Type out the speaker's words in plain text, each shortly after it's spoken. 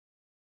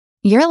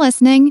You're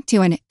listening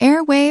to an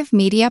Airwave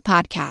Media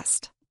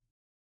Podcast.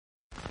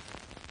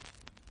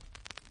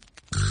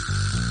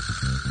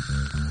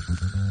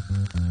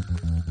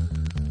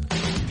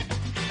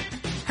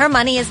 Her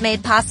Money is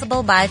made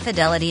possible by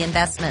Fidelity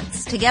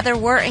Investments. Together,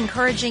 we're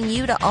encouraging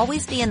you to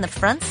always be in the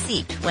front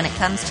seat when it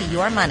comes to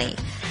your money.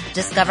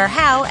 Discover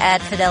how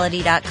at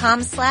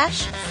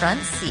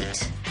fidelity.com/front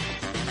seat.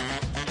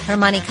 Her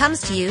Money comes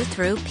to you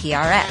through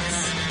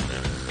PRX.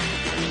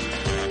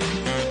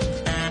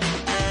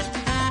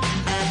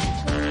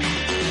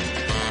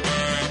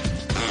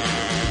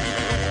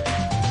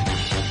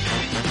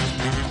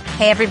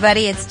 Hey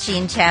everybody, it's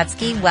Jean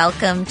Chatzky.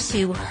 Welcome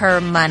to Her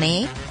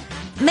Money.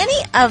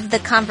 Many of the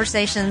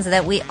conversations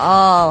that we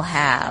all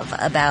have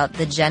about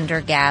the gender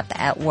gap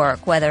at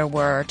work, whether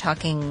we're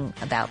talking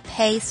about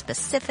pay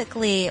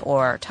specifically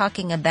or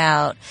talking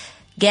about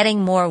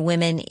getting more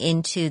women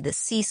into the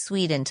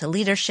C-suite, into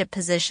leadership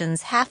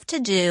positions, have to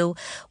do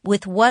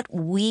with what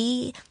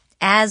we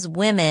as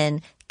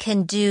women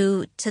can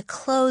do to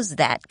close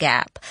that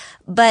gap.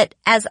 But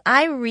as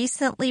I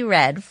recently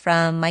read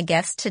from my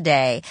guest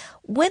today,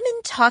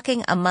 women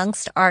talking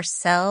amongst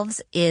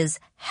ourselves is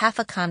half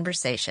a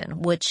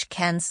conversation, which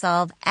can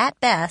solve at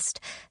best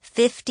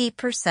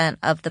 50%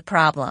 of the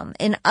problem.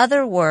 In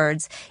other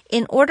words,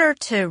 in order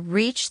to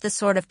reach the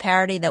sort of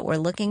parity that we're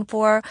looking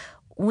for,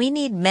 we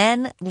need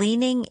men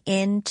leaning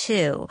in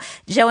too.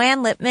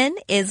 Joanne Lippman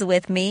is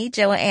with me.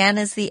 Joanne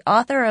is the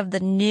author of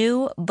the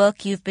new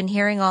book you've been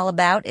hearing all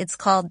about. It's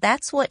called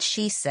That's What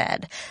She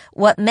Said,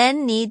 What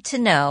Men Need to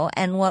Know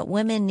and What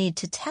Women Need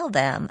to Tell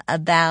Them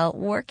About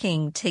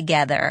Working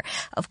Together.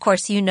 Of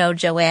course, you know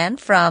Joanne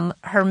from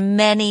her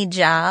many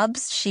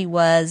jobs. She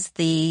was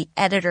the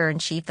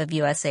editor-in-chief of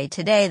USA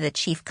Today, the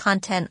chief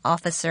content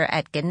officer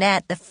at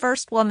Gannett, the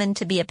first woman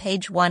to be a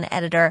page one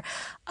editor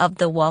of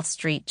the Wall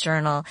Street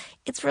Journal.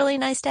 It's really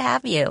nice to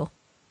have you.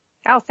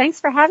 Oh, thanks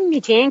for having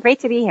me, Jane. Great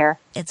to be here.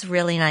 It's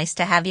really nice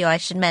to have you. I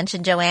should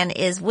mention Joanne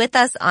is with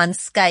us on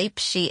Skype.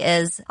 She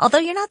is, although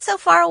you're not so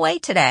far away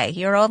today,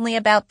 you're only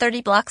about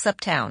 30 blocks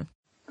uptown.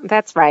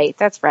 That's right.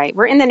 That's right.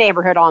 We're in the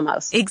neighborhood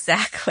almost.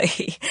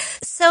 Exactly.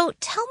 So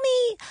tell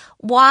me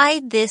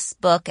why this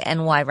book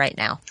and why right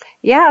now?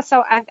 Yeah,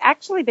 so I've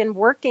actually been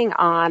working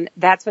on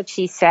That's What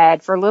She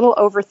Said for a little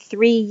over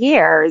 3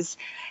 years.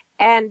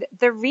 And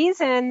the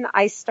reason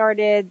I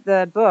started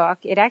the book,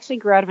 it actually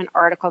grew out of an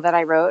article that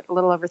I wrote a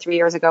little over 3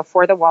 years ago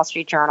for the Wall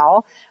Street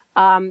Journal,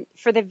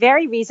 for the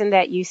very reason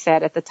that you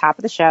said at the top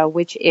of the show,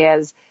 which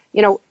is,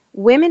 you know,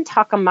 women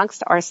talk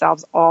amongst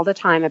ourselves all the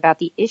time about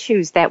the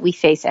issues that we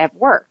face at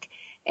work.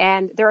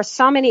 And there are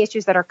so many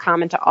issues that are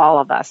common to all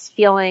of us,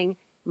 feeling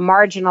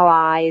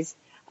marginalized,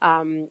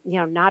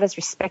 not as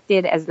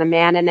respected as the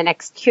man in the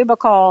next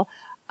cubicle,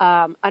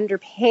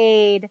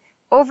 underpaid,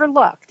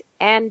 overlooked.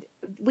 And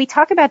we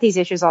talk about these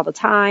issues all the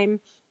time.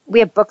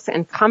 We have books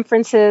and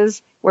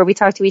conferences where we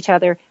talk to each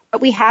other,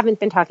 but we haven't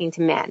been talking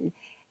to men.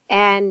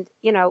 And,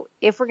 you know,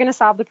 if we're going to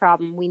solve the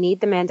problem, we need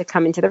the men to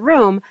come into the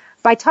room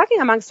by talking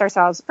amongst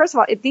ourselves. First of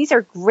all, these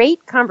are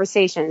great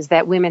conversations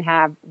that women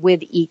have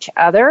with each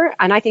other,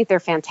 and I think they're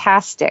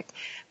fantastic.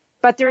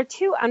 But there are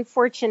two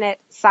unfortunate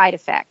side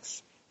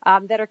effects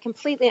that are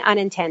completely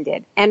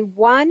unintended. And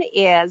one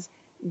is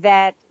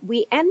that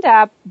we end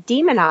up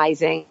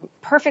demonizing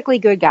perfectly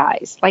good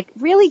guys, like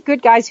really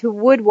good guys who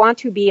would want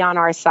to be on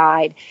our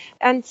side.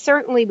 And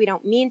certainly we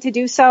don't mean to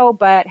do so,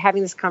 but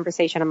having this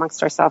conversation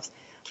amongst ourselves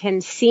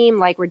can seem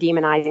like we're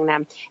demonizing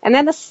them. And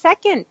then the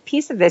second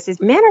piece of this is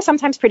men are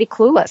sometimes pretty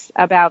clueless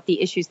about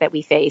the issues that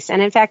we face.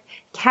 And in fact,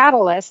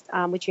 Catalyst,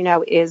 which you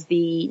know is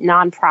the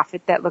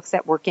nonprofit that looks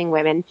at working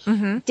women,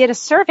 did a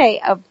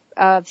survey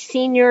of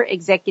senior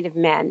executive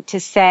men to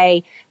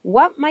say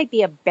what might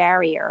be a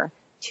barrier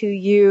to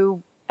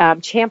you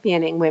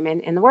championing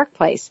women in the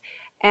workplace.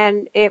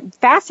 And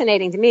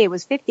fascinating to me, it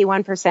was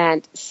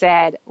 51%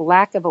 said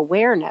lack of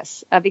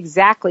awareness of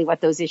exactly what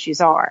those issues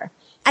are.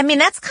 I mean,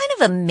 that's kind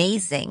of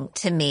amazing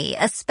to me,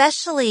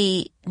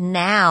 especially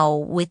now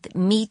with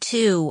Me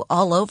Too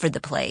all over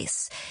the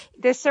place.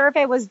 The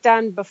survey was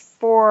done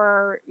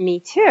before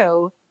Me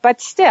Too, but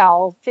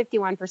still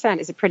 51%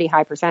 is a pretty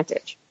high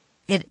percentage.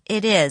 It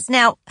is.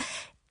 Now,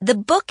 the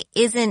book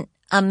isn't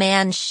a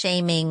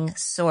man-shaming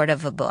sort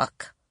of a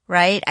book,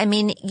 right? I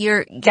mean,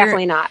 you're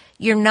definitely not.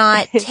 You're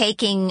not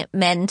taking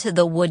men to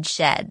the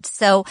woodshed.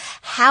 So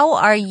how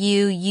are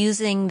you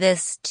using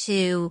this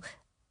to,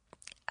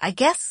 I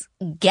guess,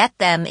 get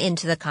them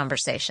into the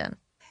conversation?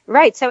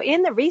 Right. So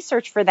in the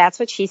research for That's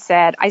What She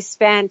Said, I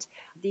spent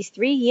these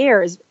 3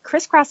 years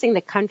crisscrossing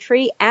the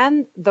country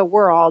and the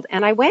world.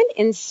 And I went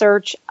in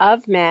search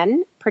of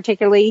men,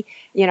 particularly,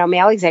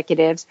 male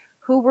executives,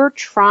 who were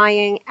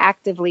trying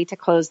actively to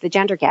close the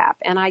gender gap.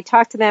 And I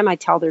talk to them, I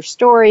tell their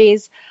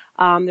stories.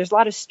 There's a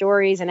lot of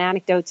stories and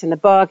anecdotes in the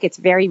book. It's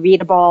very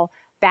readable,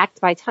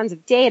 backed by tons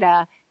of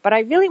data. But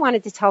I really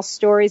wanted to tell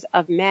stories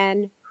of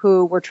men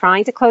who were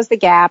trying to close the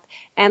gap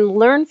and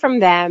learn from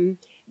them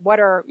what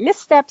are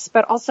missteps,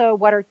 but also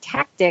what are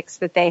tactics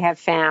that they have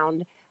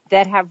found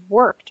that have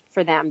worked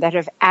for them, that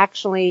have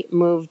actually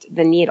moved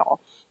the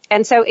needle.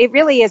 And so it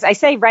really is, I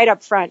say right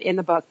up front in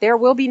the book, there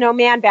will be no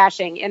man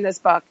bashing in this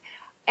book.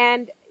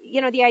 And,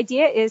 the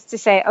idea is to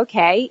say,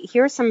 okay,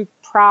 here's some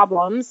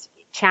problems,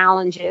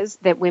 challenges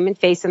that women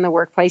face in the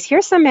workplace.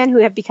 Here's some men who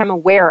have become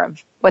aware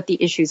of what the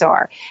issues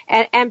are.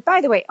 And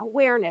by the way,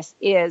 awareness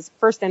is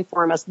first and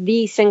foremost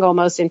the single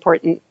most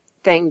important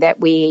thing that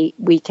we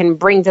can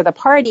bring to the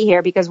party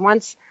here, because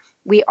once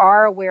we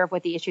are aware of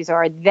what the issues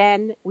are,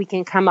 then we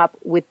can come up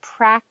with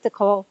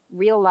practical,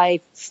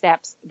 real-life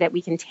steps that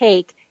we can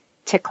take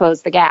to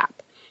close the gap.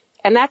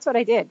 And that's what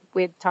I did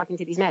with talking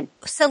to these men.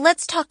 So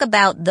let's talk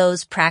about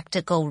those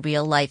practical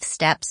real-life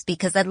steps,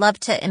 because I'd love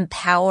to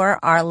empower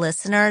our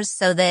listeners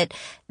so that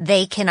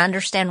they can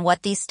understand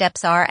what these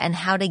steps are and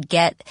how to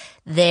get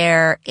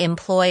their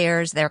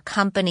employers, their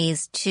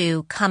companies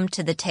to come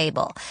to the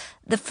table.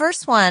 The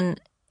first one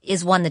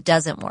is one that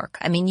doesn't work.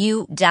 I mean,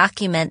 you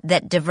document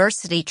that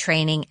diversity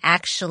training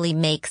actually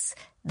makes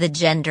the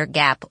gender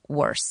gap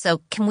worse.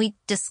 So can we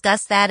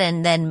discuss that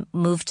and then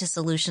move to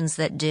solutions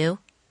that do?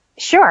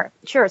 Sure.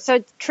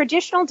 So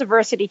traditional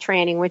diversity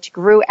training, which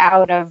grew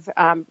out of,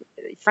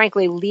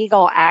 frankly,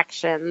 legal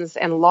actions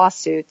and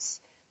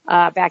lawsuits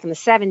back in the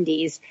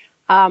 70s,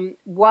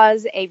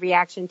 was a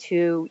reaction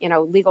to,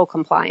 legal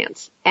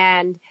compliance.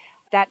 And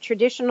that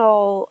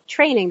traditional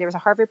training, there was a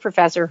Harvard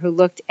professor who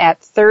looked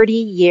at 30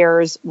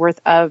 years worth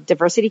of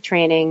diversity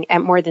training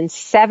at more than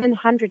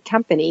 700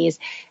 companies.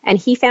 And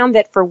he found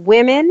that for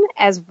women,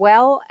 as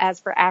well as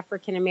for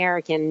African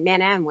American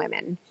men and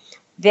women,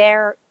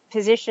 their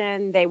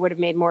position, they would have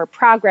made more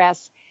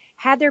progress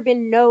had there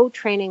been no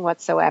training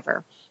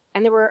whatsoever.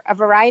 And there were a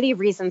variety of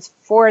reasons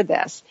for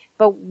this.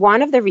 But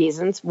one of the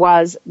reasons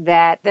was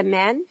that the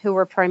men who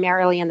were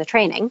primarily in the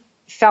training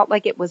felt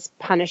like it was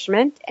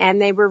punishment,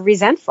 and they were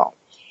resentful.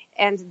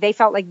 And they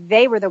felt like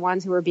they were the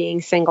ones who were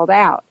being singled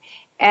out.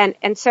 And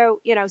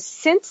so,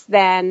 since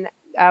then,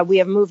 we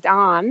have moved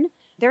on.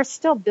 There's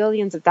still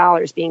billions of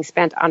dollars being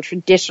spent on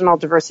traditional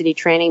diversity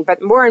training,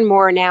 but more and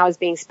more now is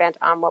being spent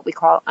on what we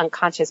call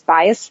unconscious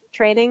bias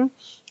training.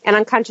 And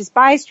unconscious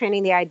bias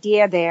training, the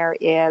idea there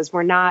is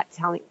we're not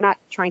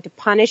trying to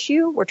punish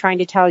you. We're trying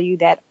to tell you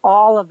that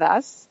all of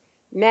us,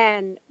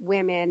 men,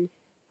 women,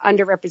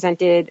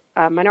 underrepresented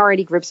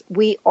minority groups,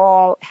 we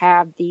all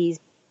have these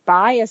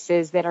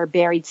biases that are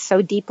buried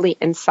so deeply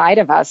inside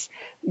of us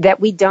that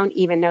we don't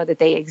even know that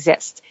they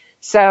exist.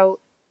 So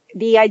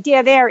the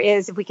idea there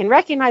is if we can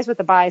recognize what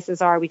the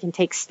biases are, we can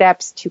take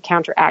steps to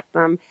counteract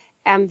them.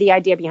 And the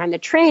idea behind the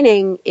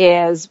training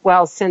is,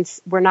 well,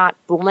 since we're not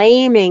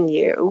blaming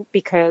you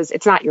because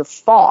it's not your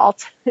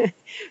fault,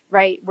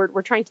 right?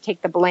 We're trying to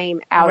take the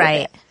blame out of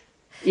it.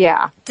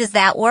 Yeah. Does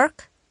that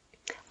work?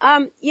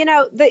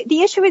 The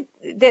issue with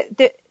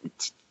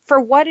for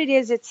what it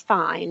is, it's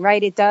fine,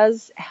 right? It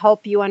does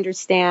help you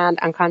understand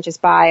unconscious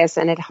bias,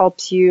 and it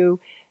helps you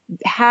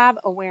have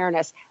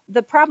awareness.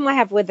 The problem I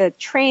have with the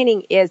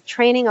training is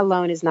training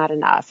alone is not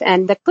enough.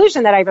 And the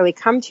conclusion that I really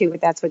come to,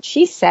 that's what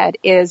she said,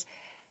 is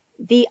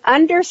the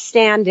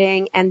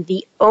understanding and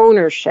the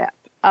ownership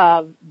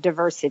of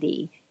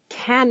diversity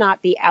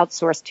cannot be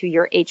outsourced to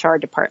your HR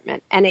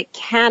department, and it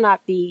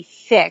cannot be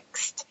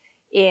fixed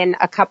in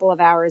a couple of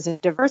hours of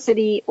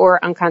diversity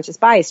or unconscious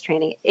bias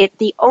training.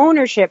 The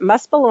ownership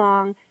must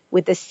belong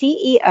with the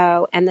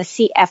CEO and the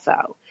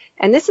CFO.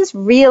 And this is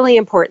really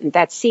important,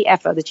 that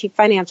CFO, the Chief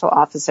Financial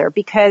Officer,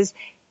 because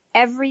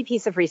every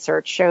piece of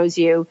research shows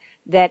you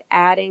that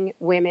adding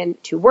women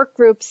to work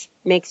groups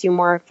makes you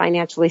more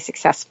financially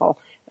successful.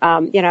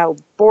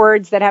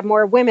 Boards that have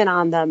more women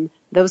on them,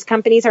 those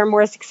companies are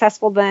more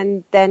successful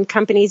than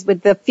companies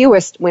with the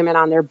fewest women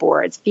on their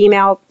boards.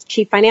 Female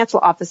chief financial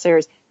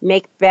officers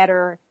make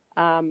better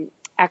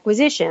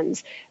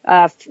acquisitions.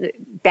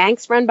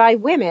 Banks run by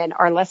women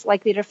are less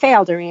likely to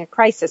fail during a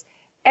crisis.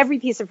 Every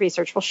piece of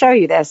research will show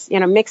you this.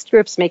 Mixed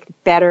groups make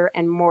better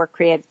and more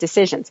creative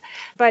decisions.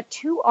 But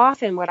too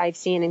often what I've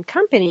seen in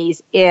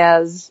companies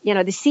is, the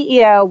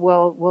CEO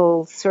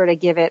will sort of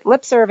give it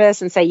lip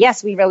service and say,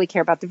 yes, we really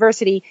care about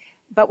diversity.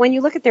 But when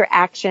you look at their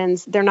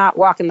actions, they're not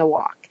walking the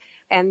walk.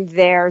 And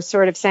they're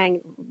sort of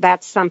saying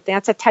that's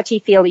a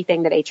touchy-feely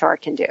thing that HR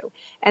can do.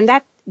 And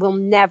that will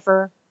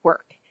never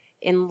work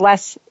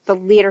unless the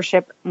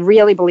leadership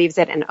really believes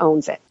it and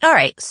owns it. All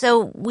right.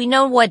 So we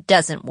know what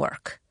doesn't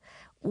work.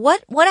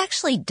 What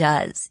actually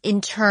does in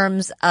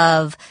terms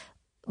of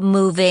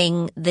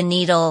moving the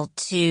needle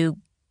to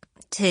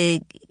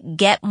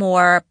get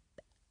more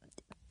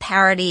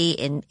parity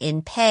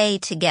in pay,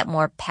 to get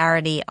more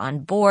parity on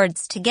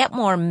boards, to get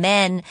more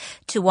men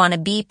to want to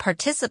be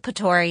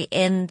participatory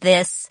in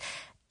this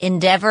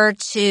endeavor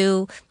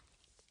to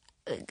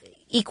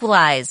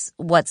equalize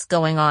what's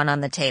going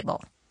on the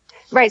table?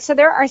 Right. So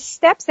there are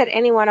steps that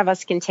any one of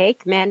us can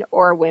take, men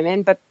or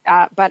women, but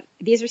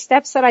these are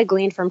steps that I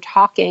gleaned from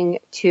talking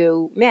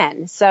to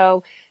men.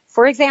 So,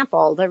 for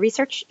example, the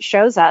research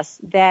shows us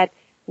that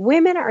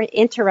women are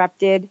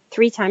interrupted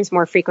 3 times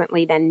more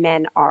frequently than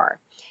men are.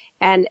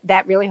 And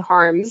that really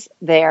harms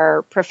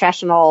their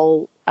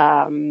professional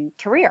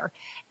career.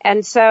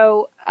 And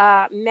so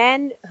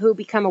men who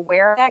become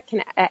aware of that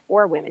can,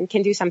 or women,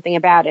 can do something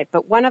about it.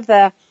 But one of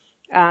the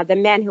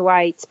men who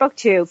I spoke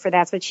to for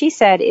That's What She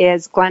Said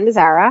is Glenn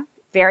Mazzara,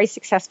 very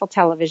successful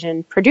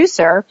television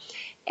producer.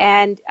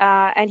 And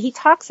he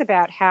talks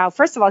about how,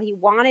 first of all, he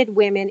wanted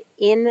women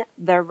in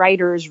the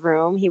writer's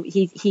room.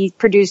 He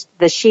produced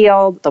The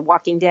Shield, The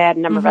Walking Dead, a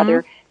number of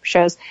other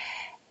shows.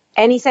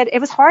 And he said it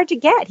was hard to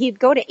get. He'd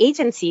go to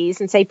agencies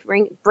and say,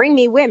 bring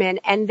me women,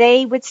 and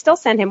they would still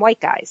send him white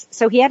guys.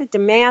 So he had a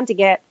demand to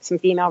get some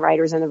female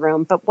writers in the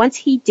room. But once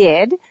he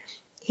did,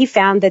 he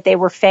found that they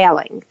were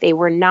failing. They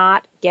were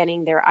not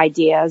getting their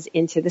ideas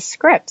into the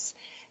scripts.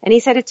 And he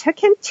said it took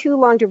him too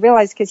long to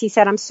realize, because he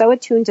said, I'm so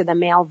attuned to the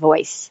male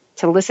voice,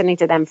 to listening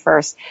to them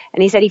first.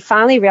 And he said he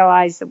finally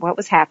realized that what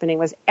was happening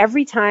was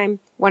every time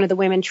one of the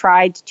women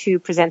tried to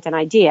present an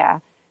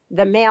idea,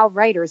 the male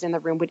writers in the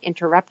room would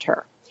interrupt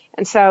her.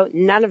 And so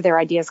none of their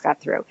ideas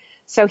got through.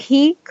 So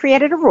he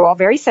created a rule,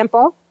 very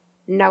simple,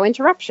 no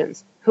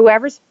interruptions.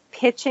 Whoever's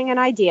pitching an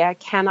idea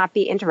cannot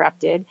be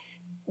interrupted.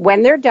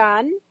 When they're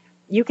done,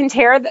 you can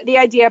tear the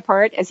idea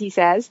apart, as he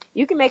says.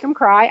 You can make them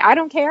cry. I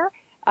don't care.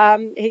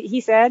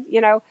 He said,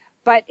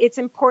 but it's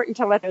important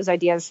to let those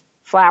ideas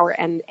flower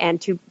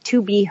and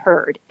to be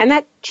heard. And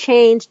that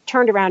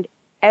turned around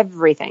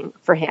everything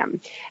for him.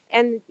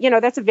 And,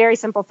 that's a very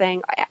simple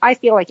thing. I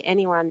feel like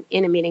anyone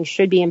in a meeting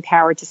should be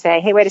empowered to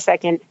say, hey, wait a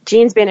second,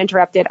 Jean's been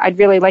interrupted. I'd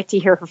really like to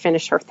hear her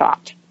finish her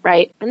thought,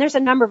 right? And there's a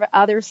number of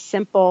other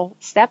simple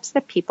steps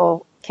that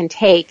people can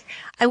take.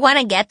 I want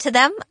to get to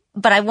them,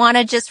 but I want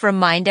to just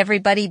remind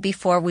everybody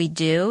before we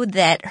do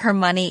that Her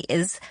Money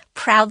is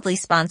proudly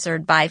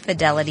sponsored by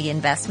Fidelity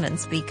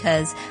Investments,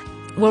 because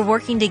we're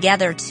working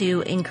together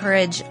to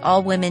encourage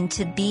all women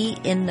to be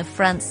in the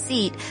front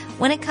seat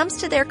when it comes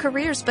to their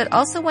careers, but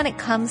also when it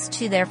comes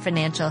to their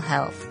financial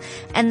health.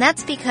 And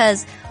that's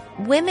because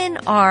women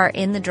are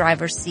in the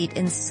driver's seat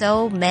in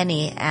so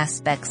many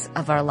aspects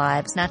of our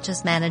lives, not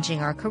just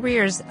managing our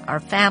careers, our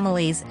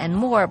families, and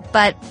more.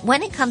 But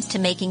when it comes to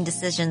making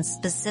decisions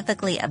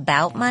specifically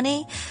about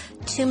money,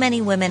 too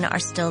many women are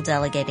still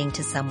delegating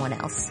to someone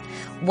else.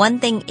 One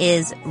thing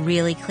is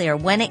really clear.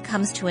 When it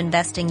comes to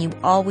investing, you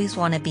always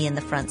want to be in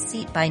the front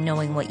seat by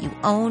knowing what you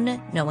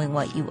own, knowing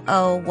what you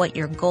owe, what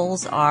your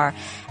goals are,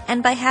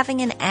 and by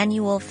having an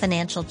annual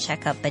financial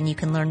checkup. And you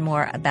can learn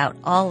more about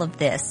all of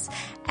this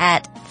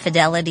at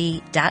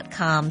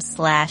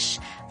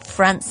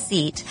fidelity.com/front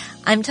seat.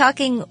 I'm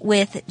talking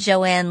with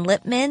Joanne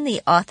Lipman,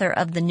 the author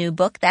of the new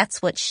book,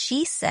 That's What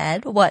She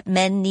Said, What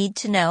Men Need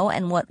to Know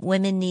and What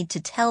Women Need to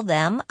Tell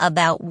Them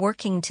About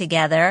Working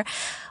Together.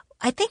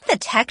 I think the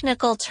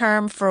technical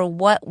term for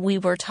what we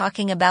were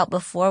talking about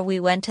before we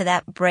went to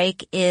that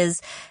break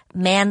is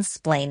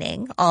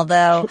mansplaining,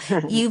 although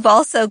you've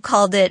also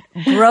called it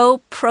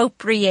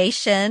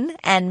bropropriation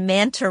and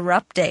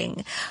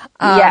manterrupting.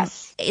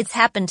 Yes. It's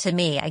happened to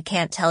me. I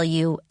can't tell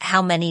you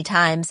how many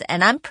times,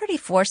 and I'm pretty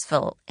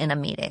forceful in a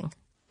meeting.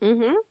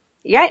 Mm-hmm.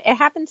 Yeah, it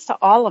happens to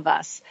all of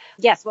us.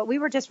 Yes, what we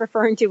were just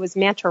referring to was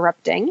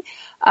manterrupting.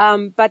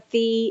 But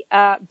the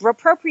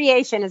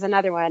bropropriation is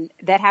another one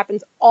that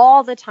happens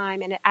all the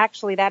time. And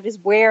that is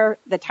where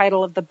the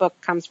title of the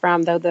book comes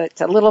from, though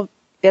it's a little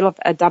bit of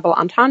a double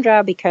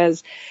entendre,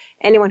 because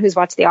anyone who's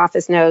watched The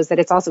Office knows that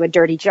it's also a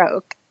dirty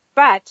joke.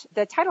 But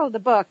the title of the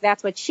book,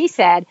 That's What She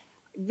Said,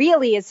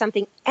 really is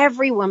something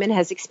every woman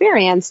has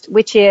experienced,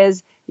 which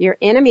is you're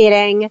in a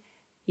meeting,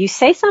 you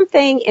say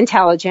something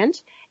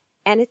intelligent,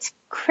 and it's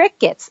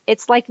crickets.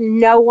 It's like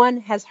no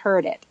one has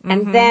heard it. Mm-hmm.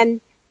 And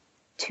then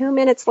 2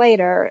 minutes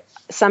later,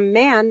 some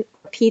man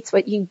repeats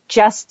what you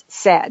just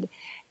said.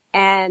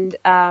 And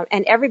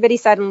everybody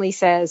suddenly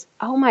says,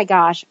 oh my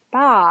gosh,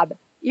 Bob,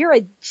 you're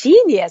a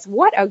genius.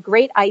 What a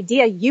great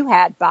idea you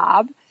had,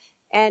 Bob.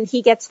 And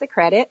he gets the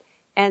credit.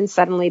 And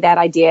suddenly that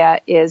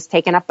idea is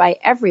taken up by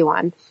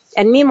everyone.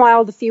 And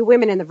meanwhile, the few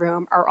women in the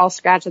room are all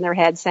scratching their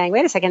heads saying,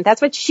 wait a second,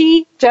 that's what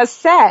she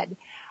just said.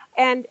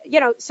 And,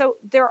 so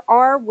there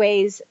are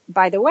ways,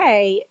 by the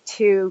way,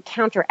 to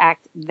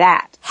counteract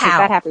that. How?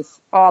 That happens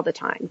all the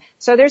time.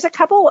 So there's a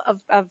couple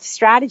of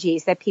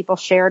strategies that people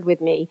shared with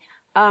me.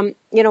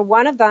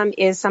 One of them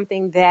is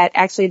something that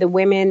actually the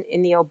women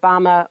in the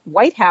Obama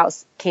White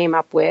House came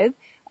up with,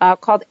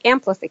 called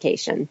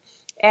amplification.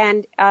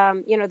 And,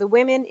 the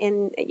women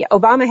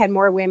Obama had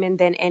more women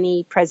than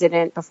any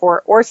president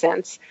before or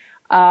since.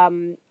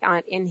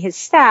 In his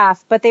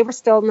staff, but they were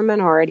still in the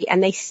minority,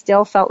 and they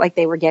still felt like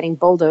they were getting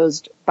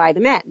bulldozed by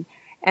the men.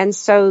 And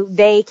so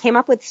they came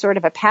up with sort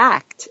of a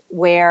pact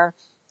where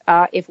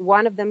if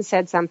one of them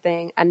said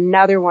something,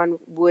 another one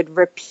would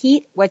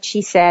repeat what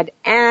she said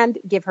and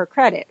give her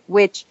credit,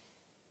 which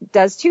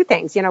does two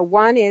things.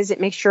 One is it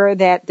makes sure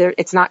that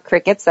it's not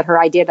crickets, that her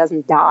idea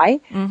doesn't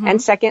die. Mm-hmm.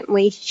 And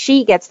secondly,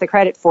 she gets the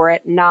credit for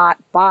it,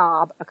 not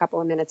Bob a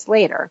couple of minutes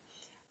later.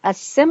 A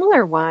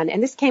similar one,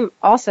 and this came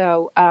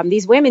also,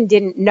 these women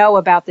didn't know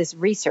about this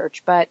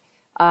research, but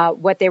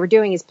what they were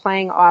doing is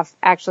playing off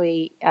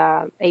actually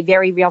a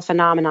very real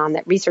phenomenon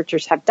that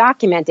researchers have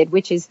documented,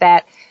 which is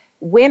that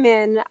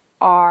women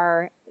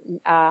are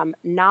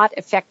not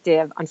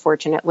effective,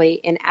 unfortunately,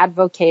 in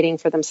advocating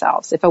for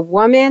themselves. If a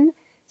woman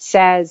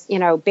says,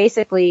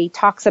 basically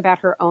talks about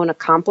her own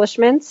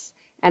accomplishments,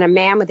 and a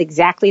man with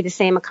exactly the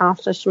same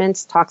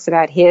accomplishments talks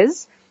about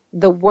his,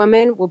 the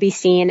woman will be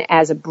seen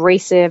as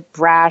abrasive,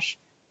 brash,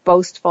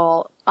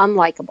 boastful,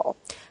 unlikable.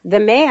 The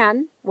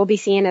man will be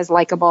seen as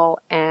likable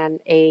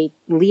and a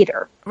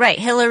leader. Right.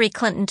 Hillary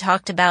Clinton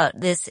talked about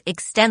this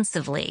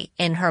extensively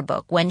in her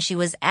book when she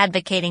was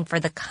advocating for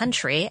the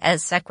country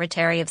as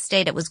Secretary of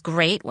State. It was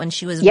great. When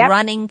she was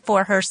running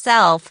for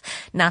herself,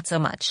 not so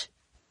much.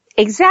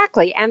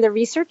 Exactly. And the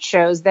research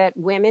shows that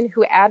women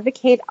who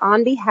advocate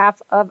on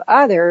behalf of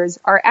others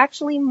are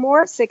actually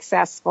more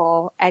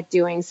successful at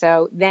doing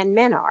so than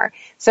men are.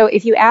 So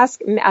if you ask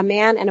a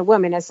man and a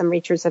woman, as some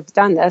researchers have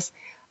done this,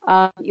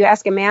 you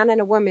ask a man and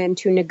a woman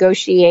to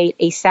negotiate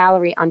a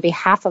salary on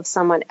behalf of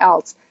someone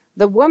else,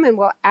 the woman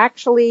will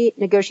actually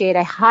negotiate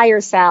a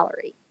higher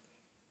salary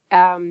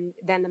than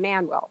the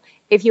man will.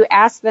 If you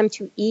ask them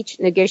to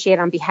each negotiate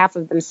on behalf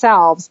of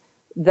themselves,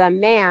 the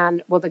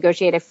man will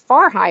negotiate a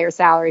far higher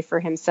salary for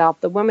himself.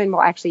 The woman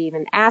will actually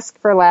even ask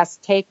for less,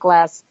 take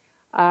less,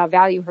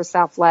 value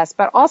herself less.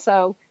 But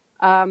also,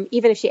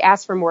 even if she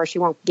asks for more, she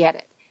won't get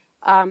it.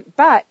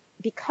 But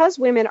because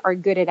women are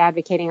good at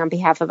advocating on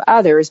behalf of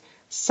others,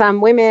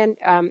 some women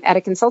at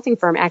a consulting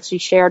firm actually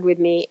shared with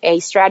me a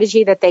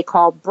strategy that they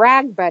call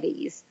brag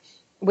buddies,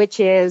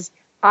 which is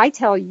I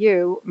tell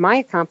you my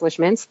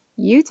accomplishments,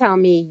 you tell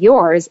me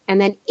yours,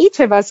 and then each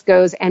of us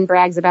goes and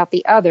brags about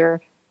the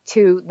other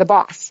to the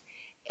boss.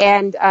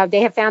 And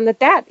they have found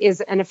that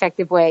is an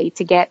effective way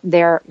to get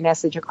their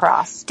message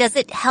across. Does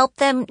it help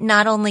them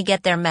not only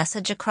get their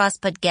message across,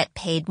 but get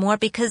paid more?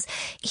 Because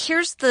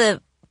here's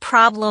the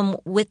problem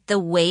with the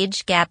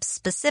wage gap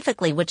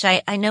specifically, which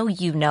I know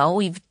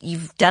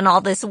you've done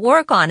all this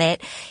work on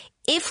it.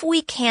 If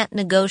we can't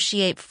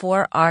negotiate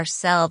for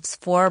ourselves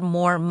for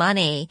more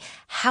money,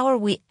 how are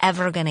we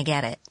ever going to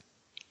get it?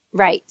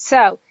 Right.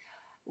 So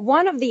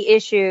one of the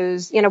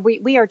issues,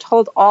 we are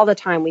told all the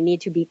time we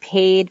need to be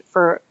paid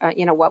for,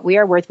 what we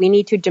are worth. We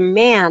need to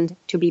demand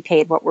to be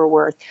paid what we're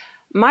worth.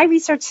 My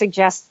research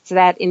suggests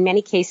that in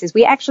many cases,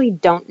 we actually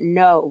don't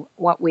know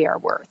what we are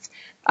worth.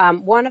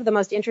 One of the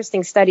most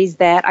interesting studies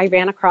that I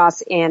ran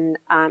across in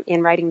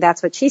writing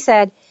That's What She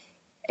Said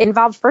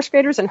involved first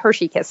graders and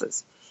Hershey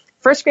Kisses.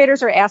 First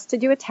graders are asked to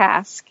do a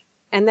task,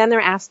 and then they're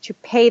asked to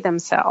pay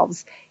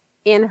themselves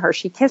in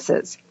Hershey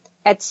Kisses.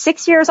 At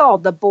 6 years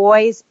old, the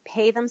boys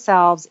pay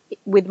themselves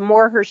with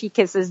more Hershey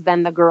Kisses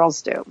than the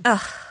girls do.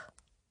 Ugh.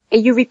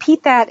 You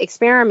repeat that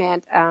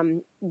experiment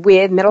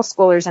with middle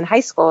schoolers and high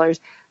schoolers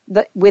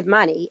with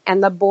money,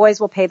 and the boys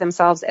will pay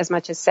themselves as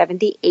much as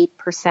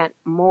 78%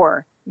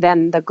 more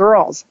than the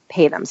girls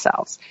pay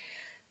themselves.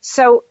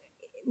 So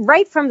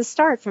right from the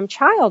start, from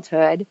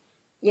childhood,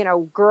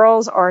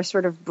 girls are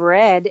sort of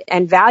bred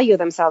and value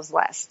themselves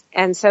less.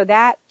 And so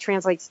that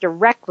translates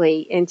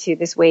directly into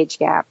this wage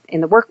gap in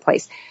the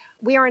workplace.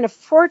 We are in a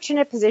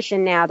fortunate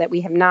position now that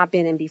we have not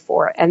been in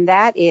before, and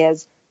that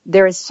is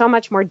there is so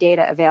much more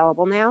data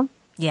available now.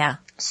 Yeah.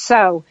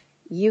 So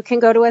you can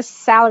go to a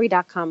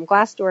salary.com,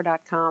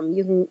 Glassdoor.com.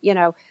 You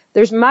can,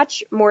 there's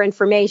much more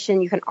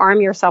information. You can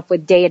arm yourself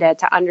with data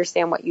to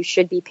understand what you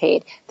should be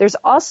paid. There's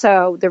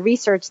also the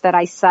research that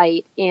I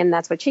cite in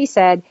That's What She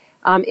Said,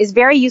 is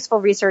very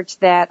useful research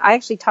that I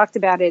actually talked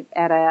about it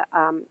at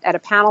a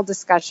panel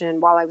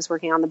discussion while I was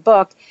working on the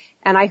book.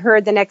 And I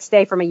heard the next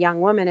day from a young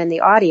woman in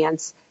the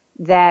audience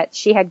that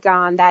she had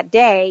gotten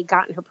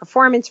her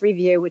performance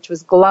review, which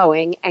was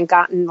glowing, and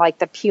gotten like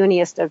the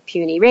puniest of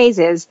puny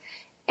raises.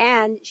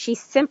 And she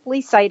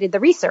simply cited the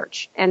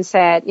research and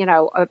said,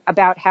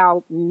 about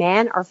how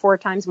men are 4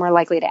 times more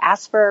likely to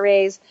ask for a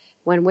raise.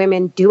 When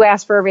women do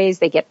ask for a raise,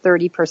 they get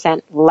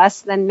 30%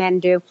 less than men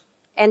do.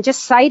 And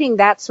just citing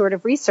that sort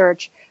of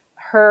research,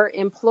 her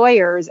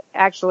employers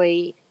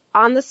actually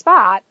on the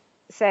spot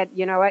said,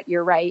 you know what,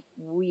 you're right.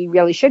 We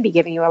really should be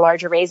giving you a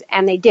larger raise.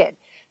 And they did.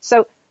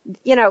 So,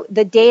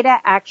 the data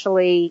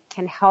actually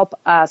can help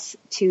us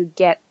to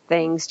get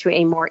things to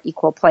a more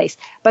equal place.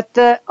 But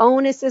the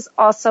onus is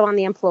also on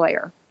the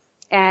employer.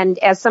 And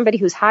as somebody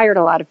who's hired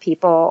a lot of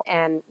people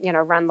and,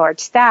 run large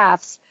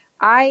staffs,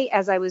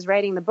 as I was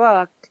writing the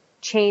book,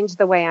 changed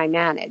the way I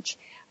manage.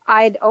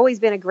 I'd always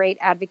been a great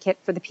advocate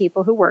for the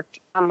people who worked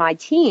on my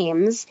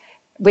teams,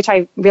 which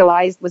I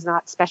realized was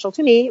not special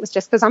to me. It was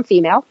just because I'm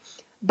female.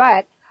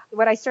 But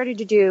what I started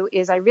to do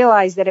is I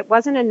realized that it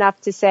wasn't enough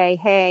to say,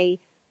 hey,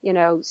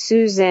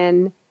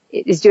 Susan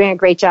is doing a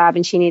great job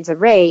and she needs a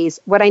raise.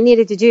 What I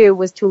needed to do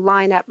was to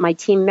line up my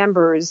team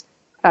members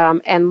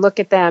and look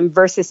at them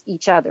versus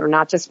each other,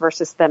 not just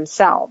versus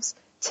themselves,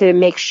 to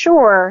make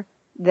sure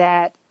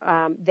that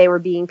they were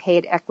being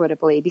paid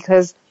equitably.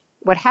 Because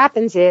what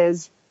happens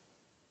is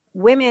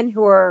women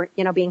who are,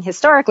 being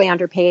historically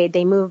underpaid,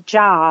 they move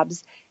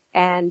jobs,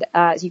 and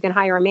you can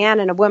hire a man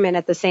and a woman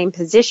at the same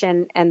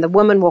position, and the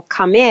woman will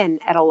come in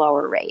at a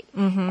lower rate.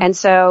 Mm-hmm. And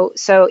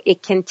so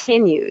it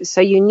continues. So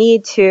you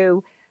need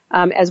to,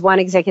 as one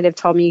executive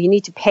told me, you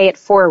need to pay it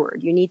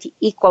forward. You need to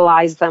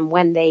equalize them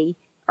when they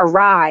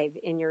arrive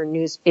in your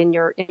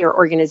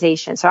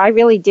organization. So I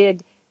really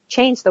did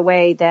change the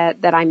way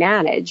that I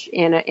manage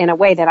in a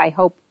way that I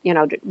hope,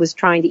 was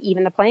trying to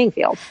even the playing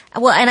field.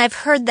 Well, and I've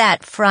heard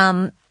that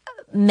from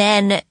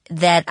men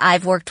that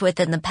I've worked with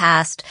in the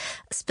past,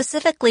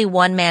 specifically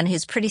one man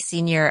who's pretty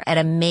senior at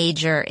a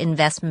major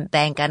investment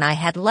bank, and I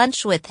had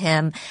lunch with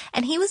him,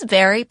 and he was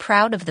very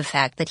proud of the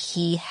fact that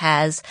he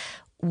has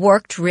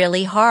worked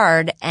really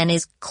hard and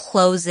is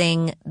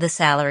closing the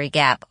salary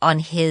gap on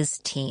his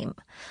team.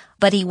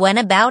 But he went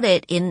about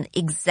it in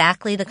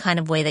exactly the kind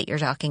of way that you're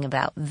talking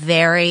about.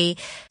 Very,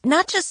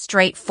 not just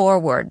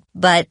straightforward,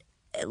 but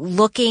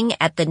looking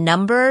at the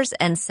numbers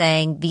and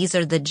saying, these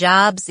are the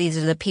jobs, these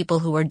are the people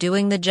who are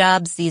doing the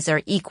jobs, these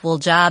are equal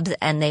jobs,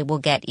 and they will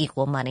get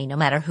equal money no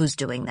matter who's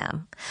doing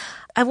them.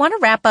 I want to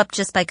wrap up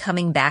just by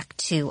coming back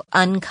to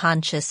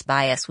unconscious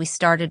bias. We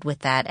started with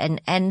that,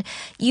 and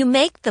you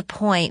make the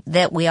point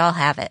that we all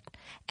have it,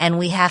 and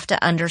we have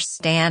to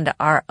understand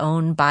our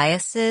own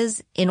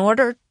biases in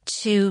order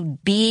to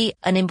be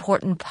an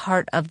important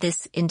part of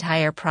this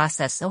entire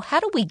process. So how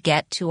do we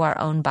get to our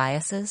own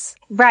biases?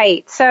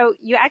 Right. So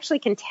you actually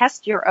can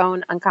test your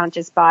own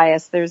unconscious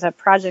bias. There's a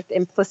project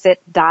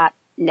implicit.net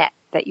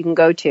that you can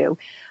go to.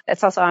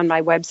 It's also on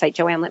my website,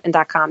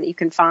 joannelittman.com, that you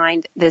can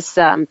find this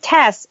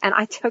test. And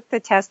I took the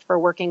test for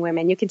working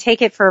women. You can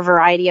take it for a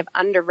variety of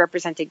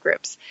underrepresented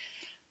groups.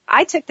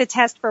 I took the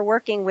test for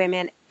working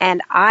women,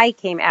 and I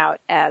came out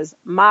as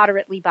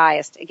moderately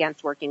biased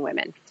against working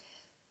women.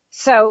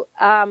 So,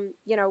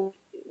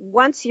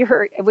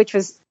 which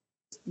was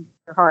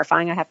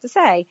horrifying, I have to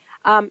say.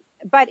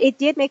 But it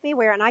did make me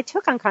aware, and I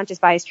took unconscious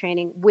bias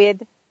training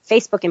with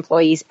Facebook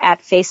employees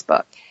at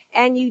Facebook.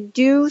 And you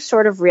do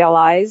sort of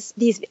realize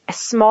these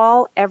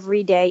small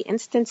everyday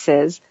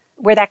instances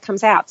where that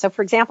comes out. So,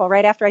 for example,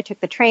 right after I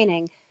took the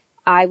training,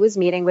 I was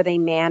meeting with a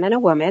man and a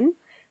woman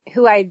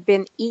who I'd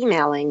been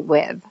emailing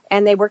with,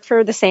 and they worked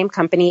for the same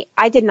company.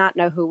 I did not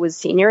know who was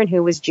senior and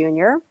who was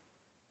junior.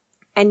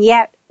 And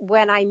yet,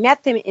 when I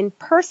met them in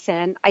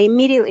person, I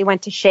immediately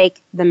went to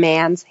shake the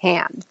man's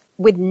hand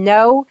with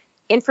no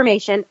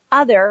information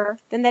other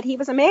than that he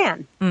was a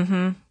man.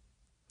 Mm-hmm.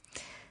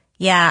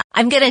 Yeah,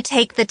 I'm going to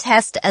take the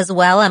test as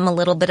well. I'm a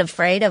little bit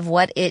afraid of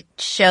what it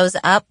shows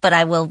up, but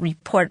I will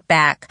report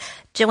back.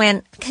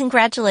 Joanne,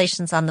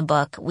 congratulations on the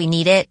book. We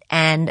need it,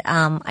 and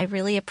I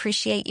really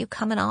appreciate you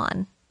coming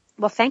on.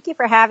 Well, thank you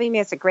for having me.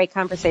 It's a great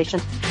conversation.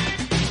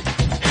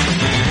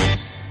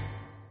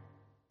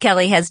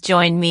 Kelly has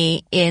joined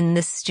me in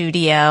the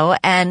studio,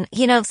 and,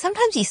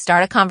 sometimes you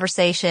start a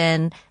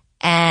conversation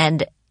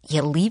and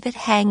you leave it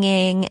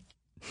hanging,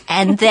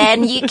 and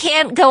then you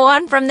can't go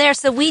on from there.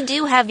 So we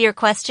do have your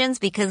questions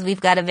because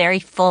we've got a very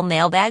full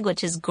mailbag,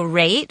 which is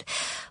great.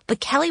 But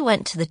Kelly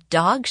went to the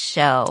dog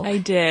show. I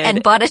did.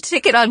 And bought a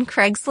ticket on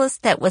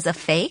Craigslist that was a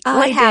fake.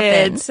 What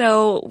happened?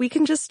 So we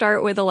can just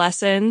start with a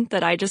lesson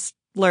that I just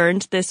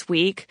learned this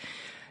week.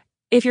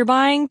 If you're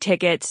buying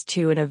tickets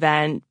to an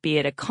event, be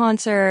it a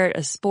concert,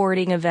 a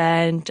sporting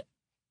event,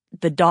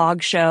 the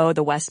dog show,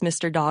 the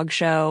Westminster Dog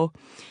Show,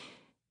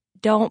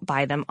 don't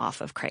buy them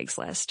off of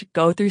Craigslist.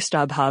 Go through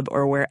StubHub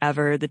or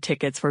wherever the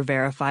tickets were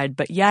verified.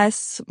 But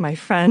yes, my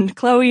friend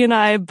Chloe and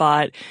I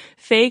bought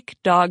fake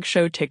dog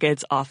show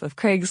tickets off of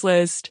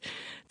Craigslist.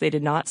 They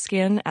did not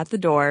scan at the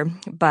door,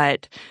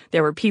 but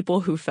there were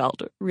people who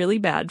felt really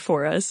bad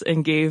for us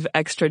and gave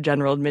extra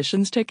general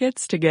admissions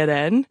tickets to get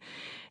in.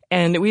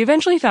 And we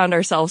eventually found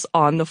ourselves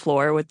on the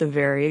floor with the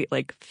very,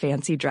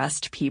 fancy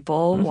dressed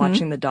people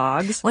watching the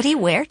dogs. What do you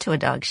wear to a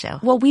dog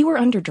show? Well, we were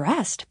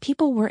underdressed.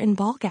 People were in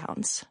ball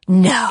gowns.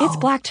 No. It's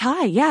black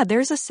tie. Yeah,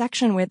 there's a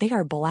section where they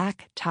are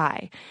black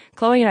tie.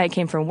 Chloe and I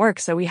came from work,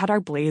 so we had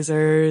our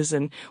blazers,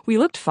 and we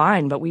looked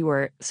fine, but we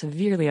were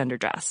severely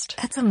underdressed.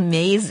 That's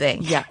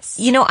amazing. Yes.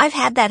 I've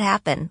had that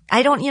happen.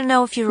 I don't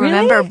know if you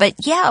remember, Really?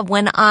 but yeah,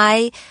 when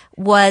I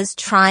was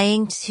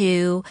trying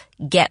to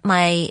get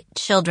my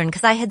children,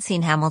 because I had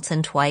seen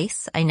Hamilton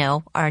twice. I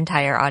know our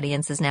entire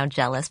audience is now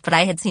jealous, but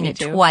I had seen it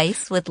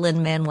twice with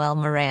Lin-Manuel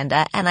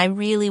Miranda, and I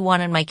really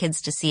wanted my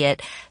kids to see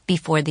it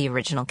before the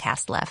original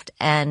cast left.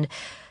 And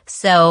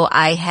so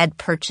I had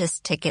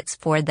purchased tickets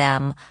for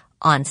them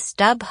on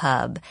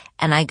StubHub,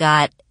 and I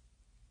got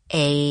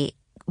a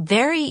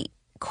very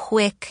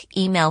quick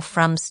email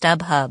from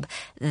StubHub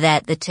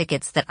that the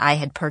tickets that I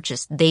had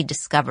purchased, they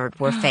discovered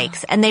were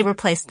fakes, and they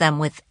replaced them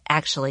with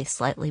actually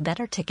slightly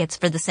better tickets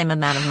for the same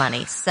amount of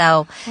money.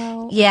 So,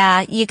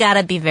 yeah, you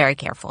gotta be very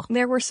careful.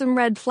 There were some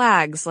red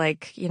flags,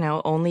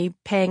 only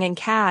paying in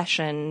cash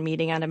and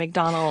meeting at a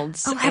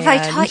McDonald's. Oh, have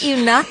I taught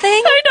you nothing?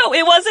 I know,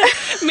 it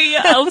wasn't me.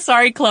 Oh,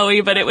 sorry,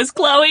 Chloe, but it was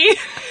Chloe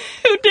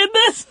who did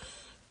this.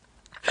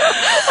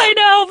 I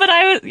know, but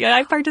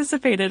I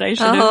participated. I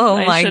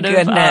should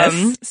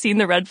have seen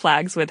the red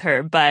flags with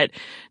her. But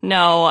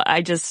no,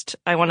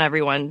 I want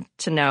everyone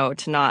to know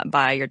to not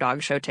buy your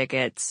dog show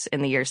tickets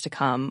in the years to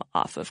come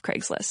off of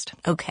Craigslist.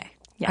 Okay.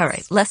 Yes. All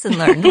right. Lesson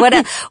learned.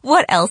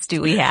 What else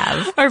do we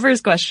have? Our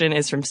first question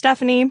is from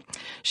Stephanie.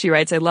 She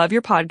writes, I love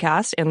your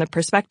podcast and the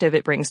perspective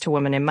it brings to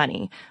women and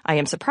money. I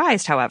am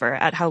surprised, however,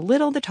 at how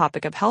little the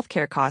topic of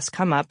healthcare costs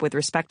come up with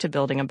respect to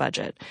building a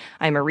budget.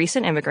 I am a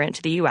recent immigrant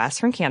to the U.S.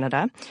 from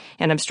Canada,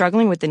 and I'm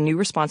struggling with the new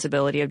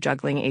responsibility of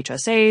juggling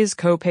HSAs,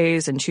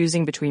 copays, and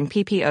choosing between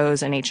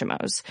PPOs and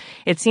HMOs.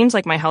 It seems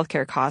like my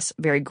healthcare costs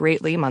vary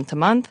greatly month to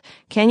month.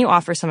 Can you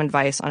offer some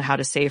advice on how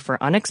to save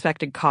for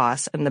unexpected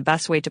costs and the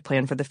best way to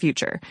plan for the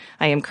future?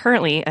 I am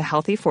currently a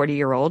healthy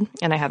 40-year-old,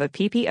 and I have a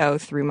PPO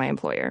through my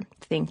employer.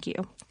 Thank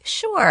you.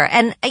 Sure.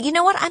 And you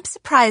know what? I'm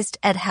surprised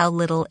at how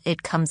little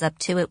it comes up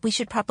to it. We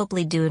should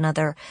probably do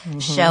another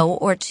show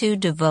or two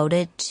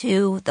devoted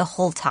to the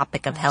whole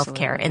topic of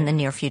healthcare in the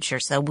near future.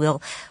 So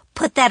we'll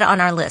put that on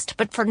our list.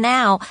 But for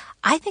now,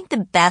 I think the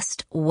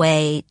best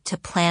way to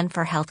plan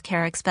for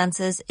healthcare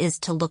expenses is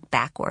to look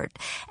backward.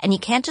 And you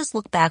can't just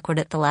look backward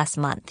at the last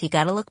month. You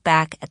got to look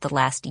back at the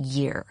last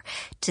year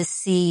to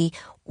see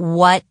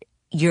what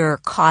your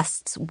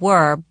costs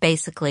were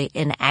basically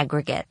in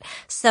aggregate.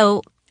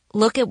 So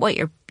look at what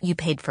you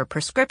paid for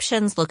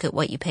prescriptions, look at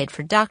what you paid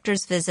for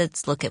doctor's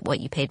visits, look at what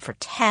you paid for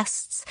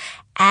tests,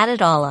 add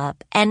it all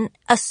up, and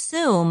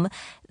assume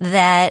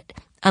that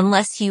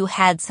unless you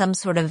had some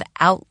sort of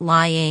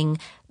outlying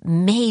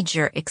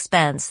major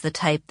expense, the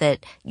type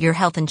that your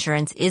health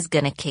insurance is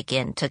going to kick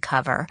in to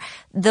cover,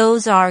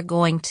 those are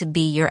going to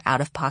be your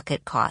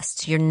out-of-pocket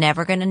costs. You're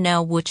never going to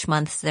know which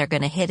months they're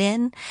going to hit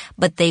in,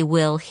 but they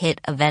will hit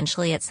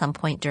eventually at some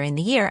point during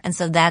the year. And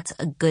so that's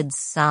a good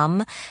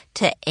sum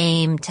to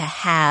aim to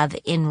have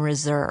in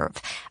reserve.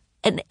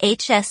 An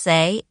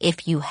HSA,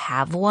 if you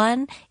have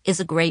one, is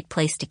a great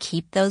place to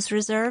keep those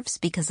reserves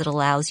because it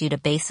allows you to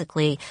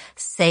basically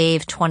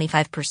save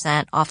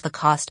 25% off the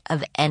cost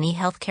of any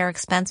healthcare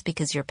expense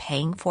because you're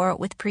paying for it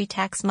with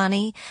pre-tax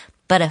money.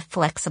 But a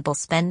flexible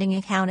spending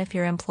account, if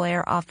your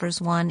employer offers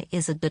one,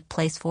 is a good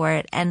place for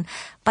it. And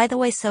by the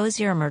way, so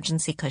is your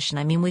emergency cushion.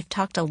 I mean, we've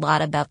talked a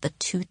lot about the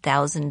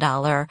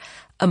 $2,000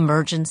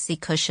 emergency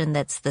cushion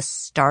that's the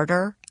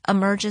starter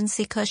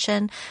emergency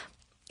cushion.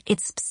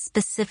 It's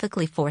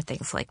specifically for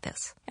things like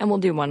this. And we'll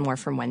do one more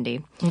from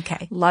Wendy.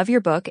 Okay. Love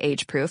your book,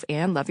 Age Proof,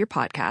 and love your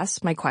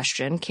podcast. My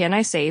question, can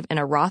I save in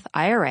a Roth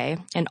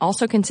IRA and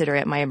also consider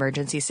it my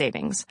emergency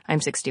savings? I'm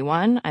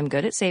 61. I'm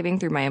good at saving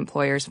through my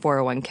employer's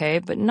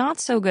 401k, but not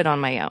so good on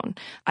my own.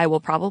 I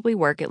will probably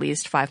work at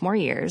least 5 more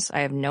years.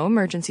 I have no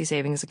emergency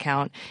savings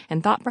account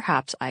and thought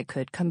perhaps I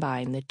could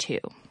combine the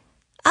two.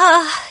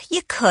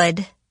 You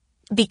could,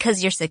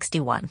 because you're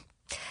 61.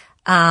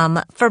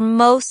 For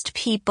most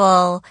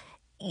people,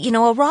 you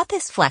know, a Roth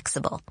is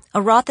flexible. A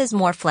Roth is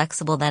more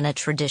flexible than a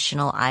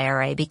traditional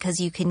IRA because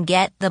you can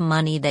get the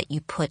money that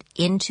you put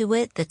into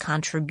it, the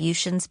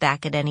contributions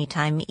back at any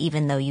time,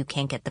 even though you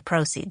can't get the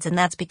proceeds. And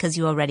that's because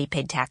you already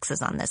paid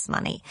taxes on this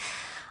money.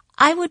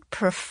 I would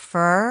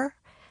prefer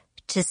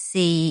to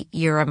see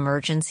your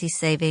emergency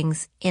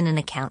savings in an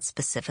account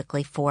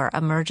specifically for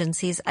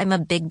emergencies. I'm a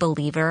big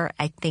believer,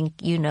 I think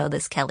you know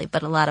this, Kelly,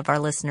 but a lot of our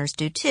listeners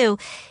do too,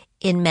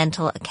 in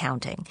mental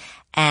accounting.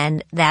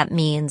 And that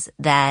means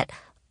that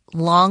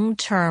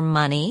long-term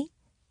money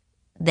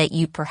that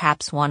you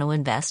perhaps want to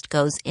invest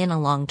goes in a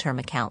long-term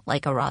account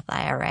like a Roth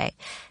IRA.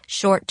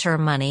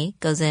 Short-term money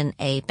goes in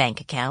a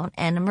bank account,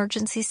 and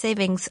emergency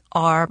savings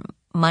are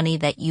money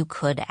that you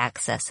could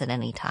access at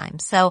any time.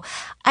 So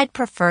I'd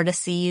prefer to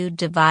see you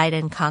divide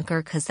and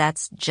conquer because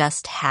that's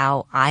just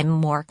how I'm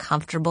more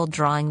comfortable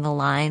drawing the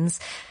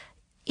lines.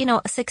 You know,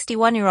 a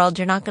 61-year-old,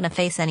 you're not going to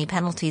face any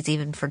penalties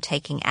even for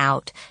taking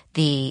out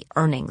the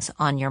earnings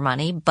on your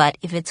money. But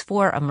if it's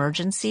for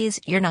emergencies,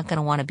 you're not going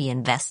to want to be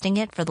investing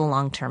it for the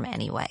long term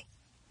anyway.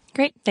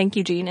 Great. Thank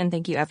you, Jean, and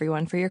thank you,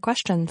 everyone, for your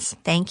questions.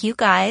 Thank you,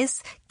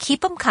 guys. Keep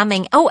them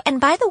coming. Oh,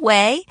 and by the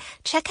way,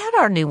 check out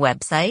our new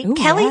website. Ooh,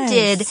 Kelly yes.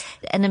 did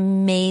an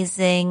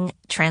amazing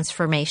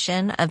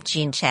transformation of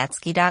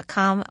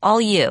JeanChatsky.com.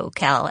 All you,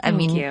 Kel. I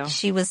mean, you.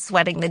 She was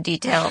sweating the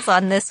details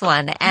on this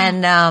one.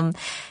 And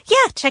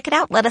yeah, check it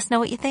out. Let us know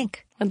what you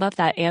think. I love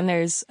that. And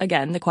there's,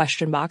 again, the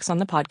question box on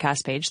the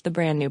podcast page, the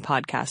brand new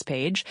podcast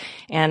page.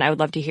 And I would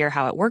love to hear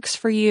how it works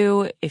for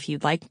you. If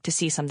you'd like to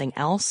see something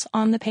else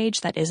on the page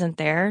that isn't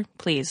there,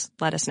 please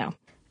let us know.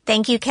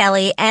 Thank you,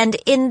 Kelly. And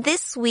in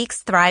this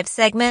week's Thrive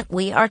segment,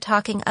 we are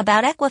talking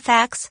about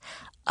Equifax.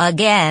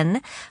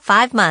 Again,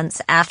 5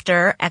 months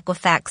after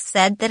Equifax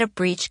said that a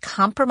breach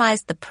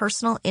compromised the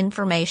personal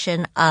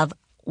information of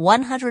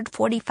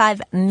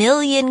 145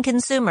 million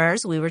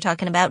consumers. We were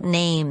talking about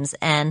names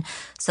and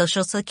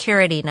social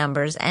security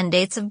numbers and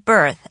dates of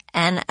birth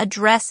and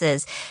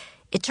addresses.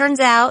 It turns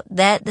out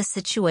that the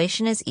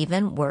situation is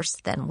even worse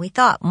than we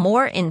thought.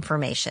 More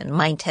information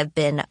might have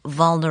been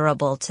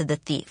vulnerable to the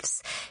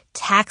thieves.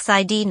 Tax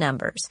ID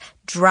numbers,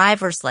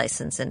 driver's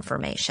license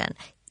information,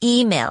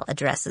 email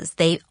addresses,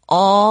 they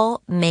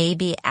all may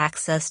be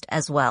accessed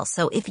as well.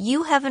 So if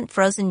you haven't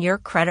frozen your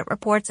credit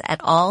reports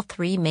at all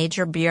 3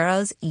 major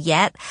bureaus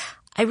yet,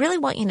 I really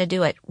want you to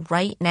do it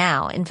right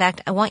now. In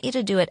fact, I want you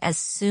to do it as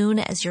soon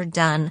as you're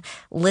done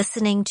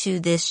listening to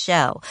this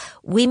show.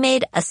 We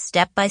made a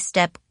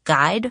step-by-step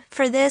guide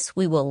for this.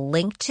 We will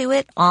link to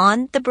it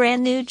on the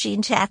brand new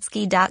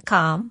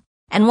JeanChatsky.com.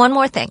 And one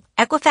more thing.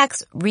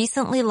 Equifax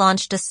recently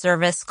launched a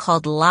service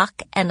called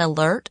Lock and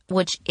Alert,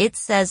 which it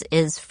says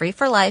is free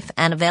for life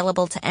and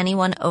available to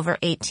anyone over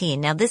 18.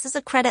 Now, this is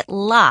a credit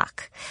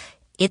lock.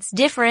 It's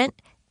different.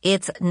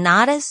 It's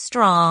not as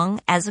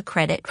strong as a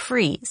credit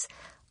freeze.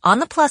 On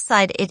the plus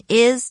side, it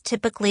is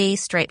typically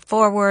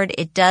straightforward.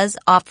 It does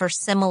offer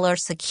similar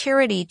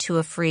security to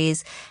a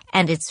freeze,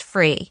 and it's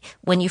free.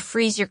 When you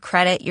freeze your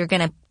credit, you're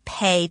going to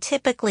pay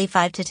typically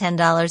 $5 to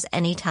 $10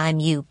 anytime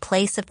you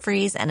place a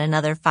freeze and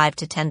another $5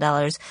 to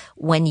 $10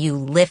 when you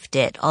lift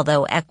it.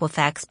 Although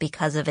Equifax,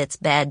 because of its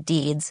bad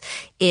deeds,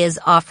 is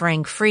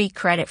offering free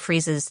credit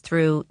freezes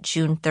through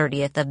June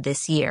 30th of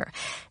this year.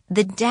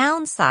 The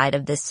downside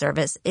of this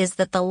service is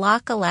that the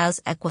lock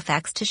allows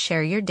Equifax to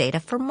share your data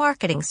for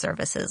marketing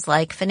services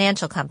like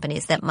financial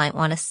companies that might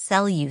want to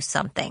sell you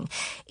something.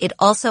 It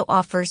also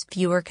offers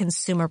fewer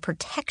consumer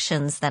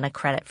protections than a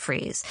credit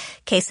freeze.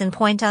 Case in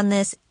point on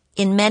this,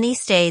 in many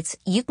states,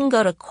 you can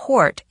go to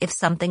court if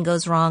something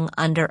goes wrong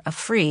under a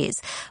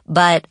freeze,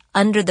 but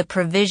under the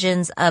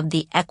provisions of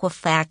the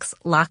Equifax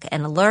Lock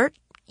and Alert,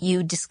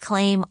 you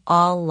disclaim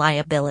all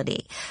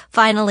liability.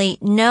 Finally,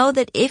 know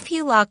that if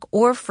you lock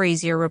or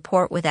freeze your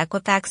report with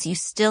Equifax, you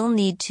still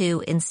need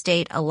to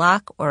instate a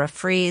lock or a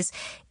freeze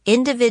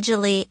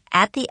individually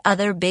at the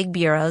other big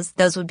bureaus.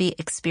 Those would be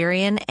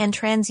Experian and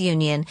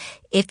TransUnion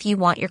if you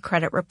want your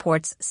credit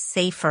reports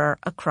safer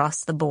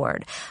across the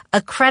board.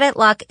 A credit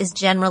lock is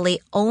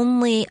generally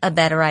only a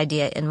better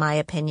idea, in my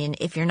opinion,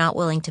 if you're not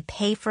willing to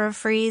pay for a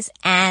freeze,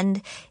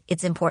 and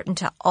it's important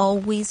to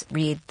always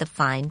read the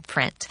fine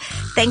print.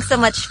 Thanks so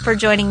much for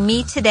joining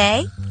me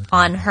today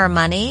on Her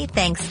Money.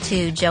 Thanks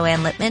to Joanne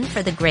Littman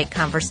for the great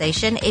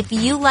conversation. If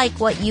you like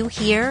what you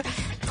hear,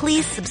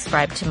 please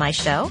subscribe to my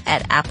show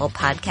at Apple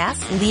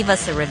Podcasts. Leave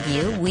us a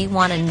review. We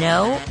want to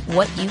know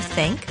what you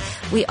think.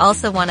 We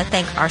also want to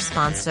thank our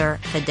sponsor,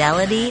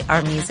 Fidelity.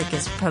 Our music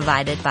is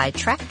provided by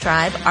Track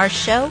Tribe. Our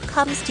show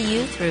comes to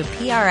you through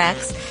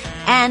PRX,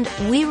 and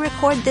we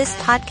record this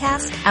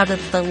podcast out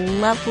of the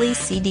lovely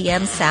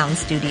CDM Sound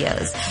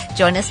Studios.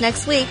 Join us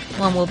next week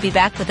when we'll be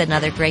back with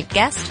another great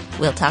guest.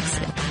 We'll talk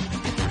soon.